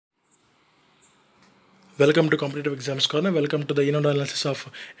Welcome to Competitive Exams Corner. Welcome to the Eenadu analysis of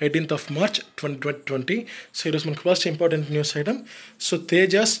 18th of March 2020. So it was my first important news item. So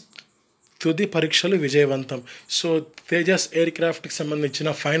Tejas తుది పరీక్షలు విజయవంతం. So Tejas air క్రాఫ్ట్కి సంబంధించిన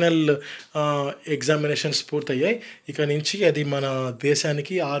final examinations పూర్తయ్యాయి. ఇక నుంచి అది మన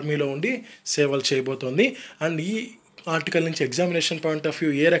దేశానికి ఆర్మీలో ఉండి సేవలు చేయబోతోంది. అండ్ ఈ ఆర్టికల్ నుంచి ఎగ్జామినేషన్ పాయింట్ ఆఫ్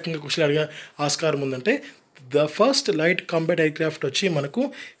వ్యూ ఏ రకంగా క్వశ్చన్ అడిగే ఆస్కారం ఉందంటే, the first light combat air craft వచ్చి మనకు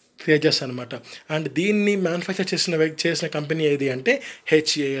తేజస్ అనమాట. అండ్ దీన్ని మ్యానుఫ్యాక్చర్ చేసిన కంపెనీ ఏది అంటే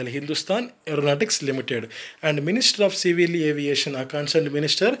HAL, Hindustan aeronautics limited. And minister of civil aviation, ఆ కన్సర్న్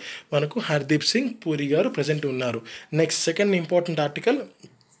మినిస్టర్ మనకు హర్దీప్ సింగ్ పూరి గారు ప్రజెంట్ ఉన్నారు. Next second important article,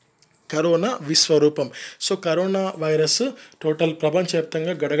 corona విశ్వరూపం. సో కరోనా వైరస్ టోటల్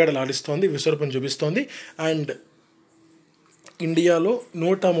ప్రపంచవ్యాప్తంగా గడగడలాడిస్తోంది, విశ్వరూపం చూపిస్తోంది. అండ్ ఇండియాలో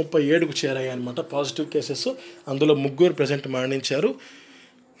 137కు చేరాయి అనమాట పాజిటివ్ కేసెస్. అందులో 3 ప్రజెంట్ మరణించారు.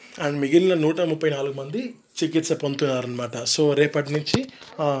 అండ్ మిగిలిన 134 మంది చికిత్స పొందుతున్నారనమాట. సో రేపటి నుంచి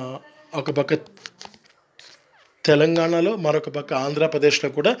ఒక పక్క తెలంగాణలో, మరొక పక్క ఆంధ్రప్రదేశ్లో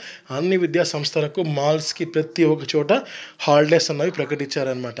కూడా అన్ని విద్యా సంస్థలకు, మాల్స్కి ప్రతి ఒక్క చోట హాలిడేస్ అన్నవి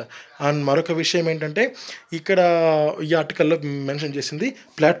ప్రకటించారనమాట. అండ్ మరొక విషయం ఏంటంటే, ఇక్కడ ఈ ఆర్టికల్లో మెన్షన్ చేసింది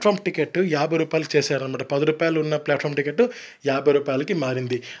ప్లాట్ఫామ్ టికెట్ 50 రూపాయలకి చేశారనమాట. 10 రూపాయలు ఉన్న ప్లాట్ఫామ్ టికెట్ 50 రూపాయలకి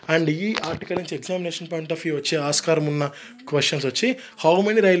మారింది. అండ్ ఈ ఆర్టికల్ నుంచి ఎగ్జామినేషన్ పాయింట్ ఆఫ్ వ్యూ వచ్చే ఆస్కారం ఉన్న క్వశ్చన్స్ వచ్చి, how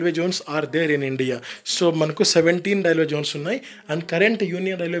many railway Jones are there in India. So మనకు 17 రైల్వే జోన్స్ ఉన్నాయి. And current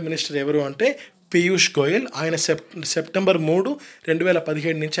union railway minister ఎవరు అంటే పీయూష్ గోయల్. ఆయన సెప్టెంబర్ 3,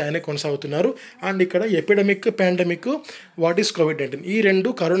 2017 నుంచి ఆయనే కొనసాగుతున్నారు. అండ్ ఇక్కడ epidemic, pandemic, what is COVID-19, ఈ 2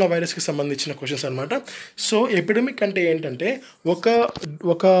 కరోనా వైరస్కి సంబంధించిన క్వశ్చన్స్ అనమాట. సో ఎపిడమిక్ అంటే ఏంటంటే,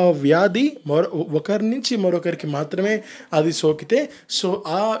 ఒక వ్యాధి ఒకరి నుంచి మరొకరికి మాత్రమే అది సోకితే సో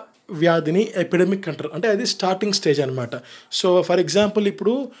ఆ వ్యాధిని ఎపిడమిక్ అంటారు. అంటే అది స్టార్టింగ్ స్టేజ్ అనమాట. సో ఫర్ ఎగ్జాంపుల్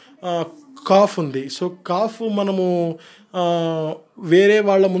ఇప్పుడు కాఫ్ ఉంది. సో కాఫ్ మనము వేరే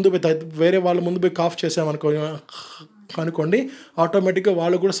వాళ్ళ ముందు పోయి కాఫ్ అనుకోండి, ఆటోమేటిక్గా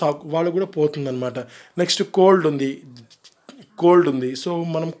వాళ్ళు కూడా పోతుందన్నమాట. నెక్స్ట్ కోల్డ్ ఉంది. సో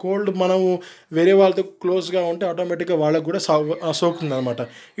మనము వేరే వాళ్ళతో క్లోజ్గా ఉంటే ఆటోమేటిక్గా వాళ్ళకు కూడా సోకుతుంది అనమాట.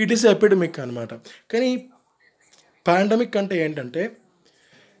 ఇట్ ఈస్ ఎపిడమిక్ అనమాట. కానీ పాండమిక్ అంటే ఏంటంటే,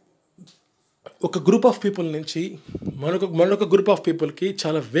 ఒక గ్రూప్ ఆఫ్ పీపుల్ నుంచి మరొక గ్రూప్ ఆఫ్ పీపుల్కి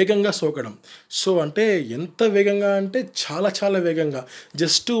చాలా వేగంగా సోకడం. సో అంటే ఎంత వేగంగా అంటే చాలా వేగంగా,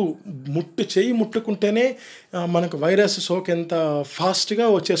 జస్ట్ చెయ్యి ముట్టుకుంటేనే మనకు వైరస్ ఎంత ఫాస్ట్గా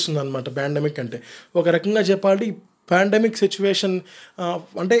వచ్చేస్తుంది అనమాట పాండమిక్ అంటే. ఒక రకంగా చెప్పాలి, పాండమిక్ సిచ్యువేషన్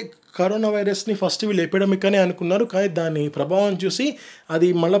అంటే కరోనా వైరస్ని ఫస్ట్ వీళ్ళు ఎపిడమిక్ అని అనుకున్నారు. కానీ దాని ప్రభావం చూసి అది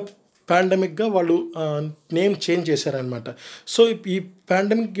మళ్ళీ పాండమిక్గా వాళ్ళు నేమ్ చేంజ్ చేశారనమాట. సో ఈ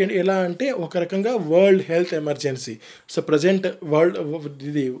పాండమిక్ ఎలా అంటే ఒక రకంగా world health emergency. So present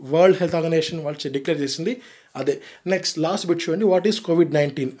world health organisation వాళ్ళు డిక్లేర్ చేసింది అదే. నెక్స్ట్ లాస్ట్ బిట్ చూడండి, వాట్ ఈస్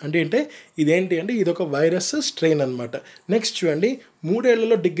కోవిడ్-19 అంటే ఇదేంటి అంటే ఇది ఒక వైరస్ స్ట్రెయిన్ అనమాట. నెక్స్ట్ చూడండి, 3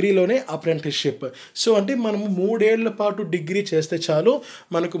 ఏళ్లలో డిగ్రీలోనే అప్రెంటిస్షిప్. సో అంటే మనము 3 ఏళ్ల పాటు డిగ్రీ చేస్తే చాలు,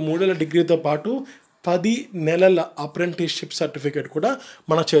 మనకు 3 ఏళ్ల డిగ్రీతో పాటు 10 నెలల అప్రెంటిస్షిప్ సర్టిఫికేట్ కూడా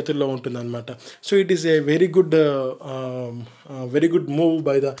మన చేతుల్లో ఉంటుందన్నమాట. So it is a very good move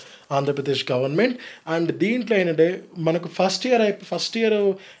by the Andhra Pradesh government. And దీంట్లో ఏంటంటే మనకు ఫస్ట్ ఇయర్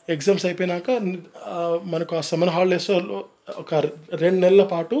ఎగ్జామ్స్ అయిపోయినాక మనకు ఆ సమ్మర్ హాలిడేస్లో ఒక 2 నెలల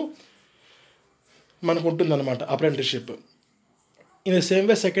పాటు మనకు ఉంటుందన్నమాట apprenticeship. In the same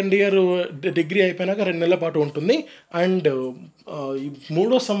way second year degree అయిపోయినాక 2 నెలల పాటు ఉంటుంది. అండ్ ఈ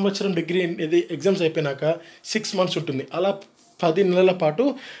 3వ సంవత్సరం డిగ్రీ ఇది ఎగ్జామ్స్ అయిపోయినాక 6 మంత్స్ ఉంటుంది. అలా 10 నెలల పాటు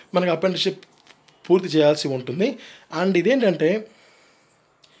మనకు అప్రెంటిస్షిప్ పూర్తి చేయాల్సి ఉంటుంది. అండ్ ఇదేంటంటే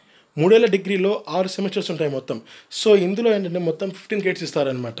 3 ఏళ్ల డిగ్రీలో 6 సెమిస్టర్స్ ఉంటాయి మొత్తం. సో ఇందులో ఏంటంటే మొత్తం 15 క్రెడిట్స్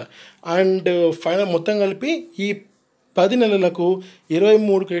ఇస్తారనమాట. అండ్ ఫైనల్ మొత్తం కలిపి ఈ 10 నెలలకు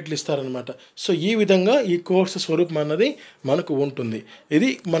 23 క్రెడిట్లు ఇస్తారనమాట. సో ఈ విధంగా ఈ కోర్సు స్వరూపం అన్నది మనకు ఉంటుంది. ఇది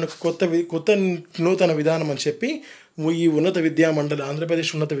మనకు కొత్త నూతన విధానం అని చెప్పి ఈ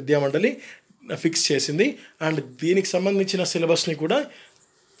ఆంధ్రప్రదేశ్ ఉన్నత విద్యామండలి ఫిక్స్ చేసింది. అండ్ దీనికి సంబంధించిన సిలబస్ని కూడా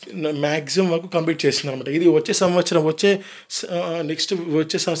మ్యాక్సిమం వరకు కంప్లీట్ చేసింది అనమాట. ఇది వచ్చే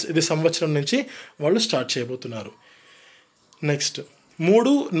సంవత్సరం నుంచి వాళ్ళు స్టార్ట్ చేయబోతున్నారు. నెక్స్ట్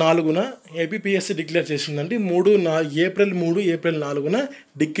 3-4న ఏపీపీఎస్సీ డిక్లేర్ చేసిందండి. April 4న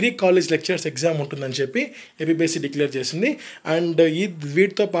degree college lecturers exam ఉంటుందని చెప్పి ఏపీపీఎస్సీ డిక్లేర్ చేసింది. అండ్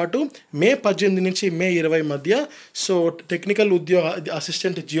వీటితో పాటు మే 18 నుంచి మే 20 మధ్య so technical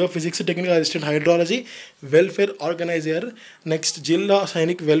assistant geophysics, technical assistant hydrology, welfare organiser, next జిల్లా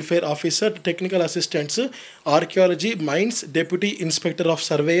Sainik welfare officer, technical assistants, archaeology, mines, deputy inspector of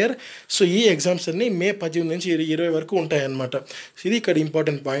surveyor. So ఈ ఎగ్జామ్స్ అన్నీ మే 18 నుంచి 20 వరకు ఉంటాయన్నమాట. ఇది ఇక్కడ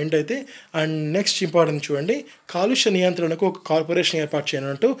ఇంపార్టెంట్ పాయింట్ అయితే. అండ్ నెక్స్ట్ ఇంపార్టెంట్ చూడండి, కాలుష్య నియంత్రణకు ఒక కార్పొరేషన్ ఏర్పాటు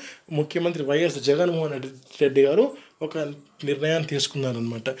చేయనంటూ ముఖ్యమంత్రి వైఎస్ జగన్మోహన్ రెడ్డి గారు ఒక నిర్ణయాన్ని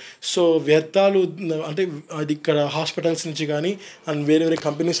తీసుకున్నారనమాట. సో వ్యర్థాలు అంటే అది ఇక్కడ హాస్పిటల్స్ నుంచి కానీ అండ్ వేరే వేరే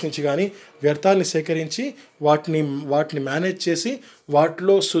కంపెనీస్ నుంచి కానీ వ్యర్థాలని సేకరించి వాటిని మేనేజ్ చేసి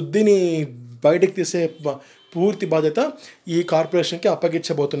వాటిలో శుద్ధిని బయటకు తీసే పూర్తి బాధ్యత ఈ కార్పొరేషన్కి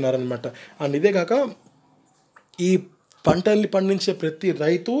అప్పగించబోతున్నారనమాట. అండ్ ఇదే కాక ఈ పంటల్ని పండించే ప్రతి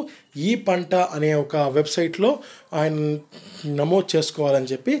రైతు ఈ పంట అనే ఒక వెబ్సైట్లో ఆయన నమోదు చేసుకోవాలని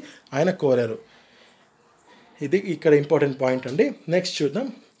చెప్పి ఆయన కోరారు. ఇది ఇక్కడ ఇంపార్టెంట్ పాయింట్ అండి. నెక్స్ట్ చూద్దాం.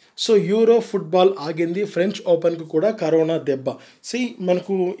 సో యూరో ఫుట్బాల్ ఆగింది, ఫ్రెంచ్ ఓపెన్కు కూడా కరోనా దెబ్బ.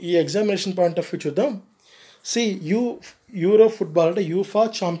 మనకు ఈ ఎగ్జామినేషన్ పాయింట్ ఆఫ్ వ్యూ చూద్దాం. యూరో ఫుట్బాల్ అంటే యూఫా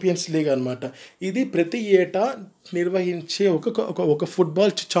ఛాంపియన్స్ లీగ్ అనమాట. ఇది ప్రతి ఏటా నిర్వహించే ఒక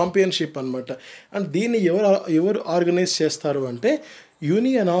ఫుట్బాల్ ఛాంపియన్షిప్ అనమాట. అండ్ దీన్ని ఎవరు ఆర్గనైజ్ చేస్తారు అంటే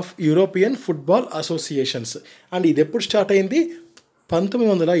union of European football associations. And ఇది ఎప్పుడు స్టార్ట్ అయింది?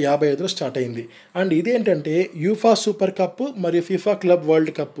 1955లో స్టార్ట్ అయింది. అండ్ ఇదేంటంటే యూఫా సూపర్ కప్ మరియు ఫిఫా క్లబ్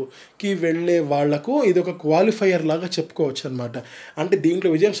వరల్డ్ కప్కి వెళ్ళే వాళ్లకు ఇది ఒక క్వాలిఫైయర్ లాగా చెప్పుకోవచ్చు అనమాట. అంటే దీంట్లో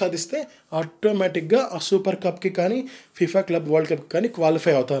విజయం సాధిస్తే ఆటోమేటిక్గా ఆ సూపర్ కప్కి కానీ ఫిఫా క్లబ్ వరల్డ్ కప్కి కానీ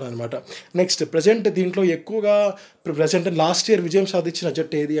క్వాలిఫై అవుతారనమాట. నెక్స్ట్ ప్రజెంట్ దీంట్లో ఎక్కువగా లాస్ట్ ఇయర్ విజయం సాధించిన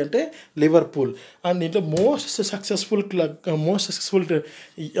జట్టు ఏది అంటే లివర్పూల్. అండ్ దీంట్లో మోస్ట్ సక్సెస్ఫుల్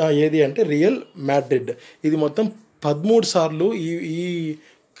ఏది అంటే రియల్ మాడ్రిడ్. ఇది మొత్తం 13 సార్లు ఈ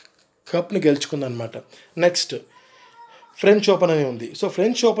కప్ని గెలుచుకుందనమాట. నెక్స్ట్ ఫ్రెంచ్ ఓపెన్ అని ఉంది. సో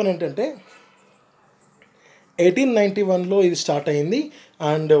ఫ్రెంచ్ ఓపెన్ ఏంటంటే 1891లో ఇది స్టార్ట్ అయింది.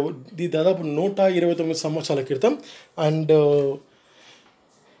 అండ్ ఇది దాదాపు 129 సంవత్సరాల క్రితం. అండ్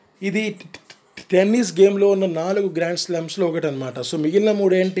ఇది టెన్నిస్ గేమ్లో ఉన్న 4 గ్రాండ్ స్లామ్స్లో ఒకటి అనమాట. సో మిగిలిన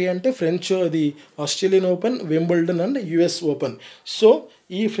 3 ఏంటి అంటే అది Australian open, Wimbledon and US open. So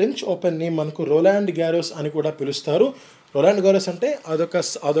ఈ ఫ్రెంచ్ ఓపెన్ని మనకు రోలాండ్ గ్యారోస్ అని కూడా పిలుస్తారు. రోలాండ్ గ్యారోస్ అంటే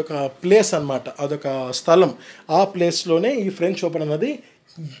అదొక ప్లేస్ అనమాట, అదొక స్థలం. ఆ ప్లేస్లోనే ఈ ఫ్రెంచ్ ఓపెన్ అనేది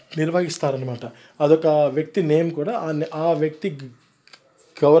నిర్వహిస్తారనమాట. అదొక వ్యక్తి నేమ్ కూడా, ఆ వ్యక్తి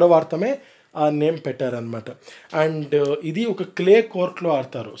గౌరవార్థమే ఆ నేమ్ పెట్టారనమాట. అండ్ ఇది ఒక క్లే కోర్ట్లో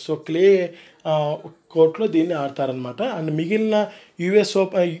ఆడతారు. సో క్లే కోర్ట్లో దీన్ని ఆడతారనమాట. అండ్ మిగిలిన యుఎస్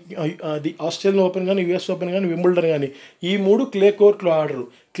ఓపెన్, అది ఆస్ట్రేలియన్ ఓపెన్ కానీ యుఎస్ ఓపెన్ కానీ వింబుల్డన్ కానీ ఈ 3 క్లే కోర్ట్లో ఆడరు.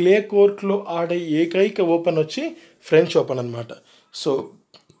 క్లే కోర్ట్లో ఆడే ఏకైక ఓపెన్ వచ్చి ఫ్రెంచ్ ఓపెన్ అనమాట. సో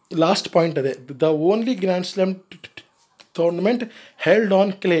లాస్ట్ పాయింట్ అదే, the only grand slam tournament held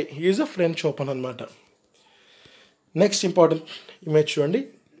on clay is a French open అనమాట. నెక్స్ట్ ఇంపార్టెంట్ ఇమేజ్ చూడండి.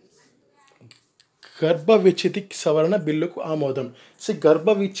 గర్భ విచ్ఛితి సవరణ బిల్లుకు ఆమోదం. గర్భ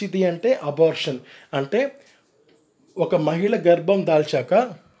విచ్ఛితి అంటే అబార్షన్. అంటే ఒక మహిళ గర్భం దాల్చాక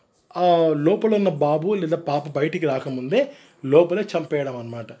ఆ లోపల ఉన్న బాబు లేదా పాప బయటికి రాకముందే లోపలే చంపేయడం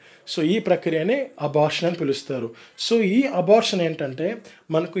అనమాట. సో ఈ ప్రక్రియనే అబార్షన్ అని పిలుస్తారు. సో ఈ అబార్షన్ ఏంటంటే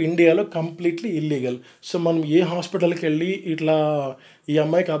మనకు ఇండియాలో కంప్లీట్లీ ఇల్లీగల్. సో మనం ఏ హాస్పిటల్కి వెళ్ళి ఇట్లా ఈ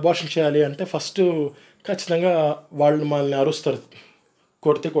అమ్మాయికి అబార్షన్ చేయాలి అంటే ఫస్ట్ ఖచ్చితంగా వాళ్ళు మనల్ని అరుస్తారు,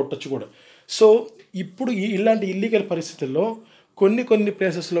 కొట్టచ్చు కూడా. సో ఇప్పుడు ఇలాంటి ఇల్లీగల్ పరిస్థితుల్లో కొన్ని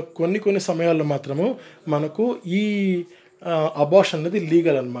ప్లేసెస్లో కొన్ని సమయాల్లో మాత్రము మనకు ఈ అబార్షన్ అనేది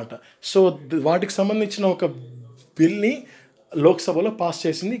లీగల్ అనమాట. సో వాటికి సంబంధించిన ఒక బిల్ని లోక్సభలో పాస్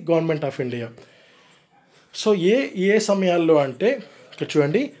చేసింది గవర్నమెంట్ ఆఫ్ ఇండియా. సో ఏ సమయాల్లో అంటే ఇక్కడ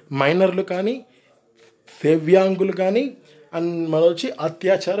చూడండి, మైనర్లు కానీ, దివ్యాంగులు కానీ, అండ్ మనొచ్చి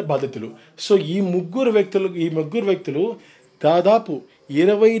అత్యాచార బాధితులు. సో ఈ ముగ్గురు వ్యక్తులు దాదాపు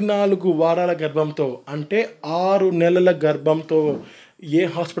 24 వారాల గర్భంతో అంటే 6 నెలల గర్భంతో ఏ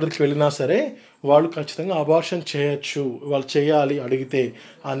హాస్పిటల్కి వెళ్ళినా సరే వాళ్ళు ఖచ్చితంగా అబార్షన్ చేయొచ్చు, వాళ్ళు చేయాలి అడిగితే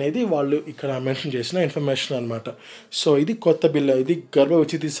అనేది వాళ్ళు ఇక్కడ మెన్షన్ చేసిన ఇన్ఫర్మేషన్ అనమాట. సో ఇది కొత్త బిల్లు, ఇది గర్భ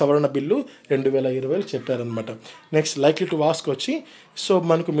ఉచిత సవరణ బిల్లు 2020 చెప్పారనమాట. నెక్స్ట్ లైక్లీ టు ఆస్క్ వచ్చి, సో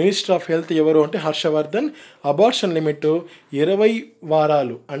మనకు మినిస్టర్ ఆఫ్ హెల్త్ ఎవరు అంటే హర్షవర్ధన్. అబార్షన్ లిమిట్ 20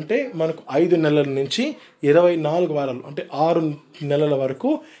 వారాలు అంటే మనకు 5 నెలల నుంచి 24 వారాలు అంటే 6 నెలల వరకు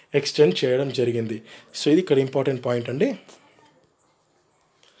ఎక్స్టెండ్ చేయడం జరిగింది. సో ఇది ఇక్కడ ఇంపార్టెంట్ పాయింట్ అండి.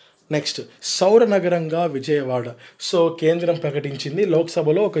 నెక్స్ట్ సౌర నగరంగా విజయవాడ. సో కేంద్రం ప్రకటించింది.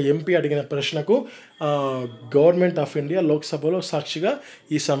 లోక్సభలో ఒక ఎంపీ అడిగిన ప్రశ్నకు గవర్నమెంట్ ఆఫ్ ఇండియా లోక్సభలో సాక్షిగా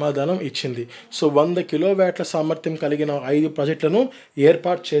ఈ సమాధానం ఇచ్చింది. సో 100 కిలోవాట్ల సామర్థ్యం కలిగిన 5 ప్రాజెక్టులను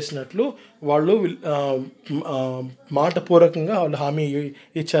ఏర్పాటు చేసినట్లు వాళ్ళు మాటపూర్వకంగా వాళ్ళు హామీ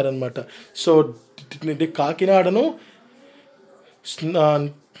ఇచ్చారనమాట. So కాకినాడను,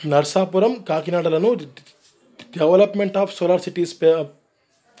 Narsapuram, కాకినాడలను development of solar cities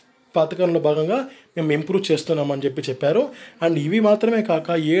పథకంలో భాగంగా మేము ఇంప్రూవ్ చేస్తున్నామని చెప్పారు. అండ్ ఇవి మాత్రమే కాక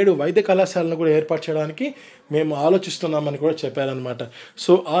 7 వైద్య కళాశాలను కూడా ఏర్పాటు చేయడానికి మేము ఆలోచిస్తున్నామని కూడా చెప్పారనమాట.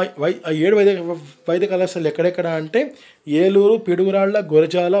 సో ఆ 7 వైద్య కళాశాలలు ఎక్కడెక్కడ అంటే ఏలూరు, పిడుగురాళ్ళ,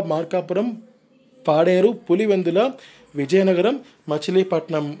 గురజాల, మార్కాపురం, పాడేరు, పులివెందుల, విజయనగరం,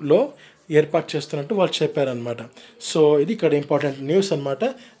 మచిలీపట్నంలో ఏర్పాటు చేస్తున్నట్టు వాళ్ళు చెప్పారనమాట. సో ఇది ఇక్కడ ఇంపార్టెంట్ న్యూస్ అనమాట.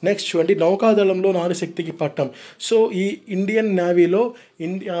 నెక్స్ట్ చూడండి, నౌకాదళంలో నారీశక్తికి పట్టం. సో ఈ ఇండియన్ నేవీలో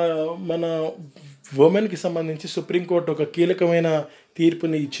మన ఉమెన్కి సంబంధించి సుప్రీంకోర్టు ఒక కీలకమైన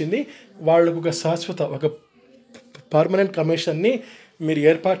తీర్పుని ఇచ్చింది. వాళ్ళకు ఒక శాశ్వత ఒక పర్మనెంట్ కమిషన్ని మీరు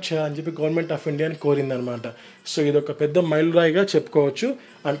ఏర్పాటు చేయాలని చెప్పి గవర్నమెంట్ ఆఫ్ ఇండియాని కోరిందనమాట. సో ఇది ఒక పెద్ద మైలురాయిగా చెప్పుకోవచ్చు.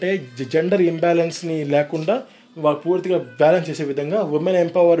 అంటే జెండర్ ఇంబ్యాలెన్స్ని లేకుండా వాళ్ళు పూర్తిగా బ్యాలెన్స్ చేసే విధంగా ఉమెన్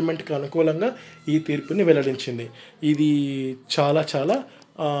ఎంపవర్మెంట్కి అనుకూలంగా ఈ తీర్పుని వెల్లడించింది. ఇది చాలా చాలా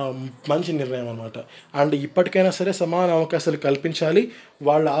మంచి నిర్ణయం అనమాట. అండ్ ఇప్పటికైనా సరే సమాన అవకాశాలు కల్పించాలి,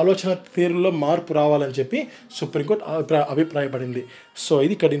 వాళ్ళ ఆలోచన తీరులో మార్పు రావాలని చెప్పి సుప్రీంకోర్టు అభిప్రాయపడింది. సో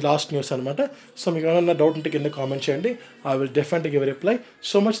ఇది ఇక్కడ లాస్ట్ న్యూస్ అనమాట. సో మీకు ఏమైనా డౌట్ ఉంటే కింద కామెంట్ చేయండి. I will definitely give reply.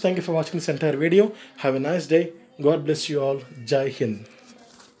 So much thank you for watching this entire video. Have a nice day. God bless you all. జై హింద్.